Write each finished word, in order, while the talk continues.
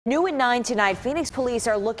New at 9 tonight, Phoenix police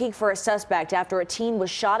are looking for a suspect after a teen was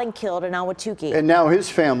shot and killed in Ahwatukee. And now his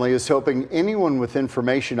family is hoping anyone with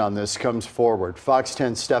information on this comes forward. Fox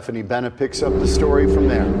 10's Stephanie Bennett picks up the story from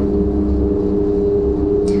there.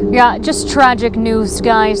 Yeah, just tragic news,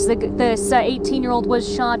 guys. This 18-year-old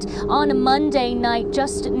was shot on Monday night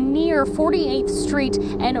just near 48th Street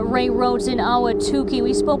and Ray Roads in Ahwatukee.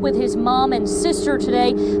 We spoke with his mom and sister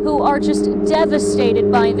today, who are just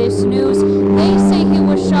devastated by this news. They say he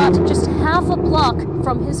was shot just half a block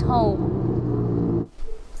from his home.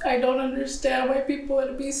 I don't understand why people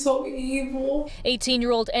would be so evil.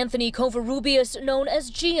 18-year-old Anthony Covarrubias, known as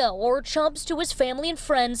Gio or Chubbs to his family and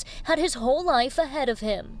friends, had his whole life ahead of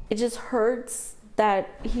him. It just hurts that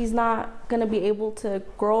he's not going to be able to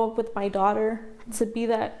grow up with my daughter, to be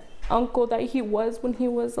that uncle that he was when he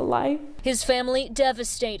was alive. His family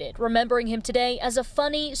devastated, remembering him today as a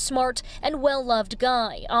funny, smart, and well-loved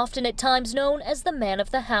guy, often at times known as the man of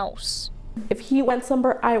the house. If he went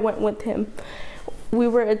somewhere, I went with him. We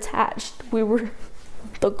were attached. We were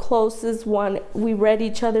the closest one. We read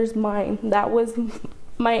each other's mind. That was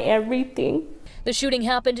my everything. The shooting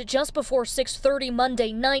happened just before 6:30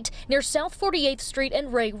 Monday night near South 48th Street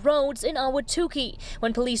and Ray Roads in Ahwatukee.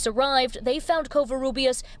 When police arrived, they found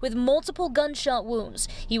Covarrubias with multiple gunshot wounds.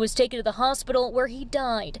 He was taken to the hospital where he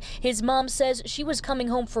died. His mom says she was coming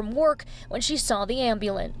home from work when she saw the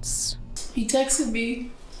ambulance. He texted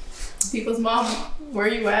me. He goes, "Mom, where are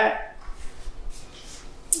you at?"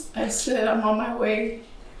 I said, "I'm on my way."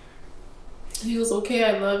 He goes, "Okay,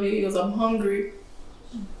 I love you." He goes, "I'm hungry."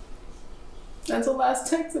 That's the last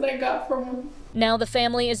text that I got from him. Now the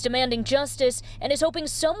family is demanding justice and is hoping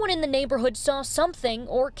someone in the neighborhood saw something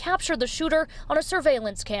or captured the shooter on a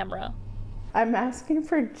surveillance camera. I'm asking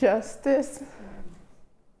for justice.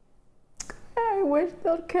 I wish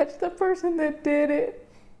they'll catch the person that did it.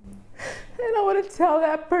 And I want to tell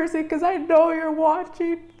that person, because I know you're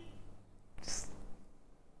watching. Just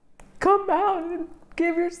come out and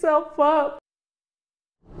give yourself up.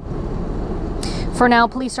 For now,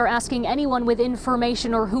 police are asking anyone with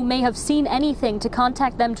information or who may have seen anything to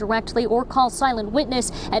contact them directly or call Silent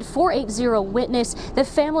Witness at 480-WITNESS. The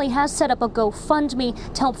family has set up a GoFundMe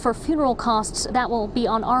to help for funeral costs. That will be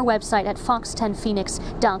on our website at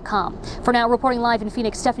fox10phoenix.com. For now, reporting live in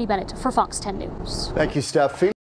Phoenix, Stephanie Bennett for Fox 10 News. Thank you, Steph.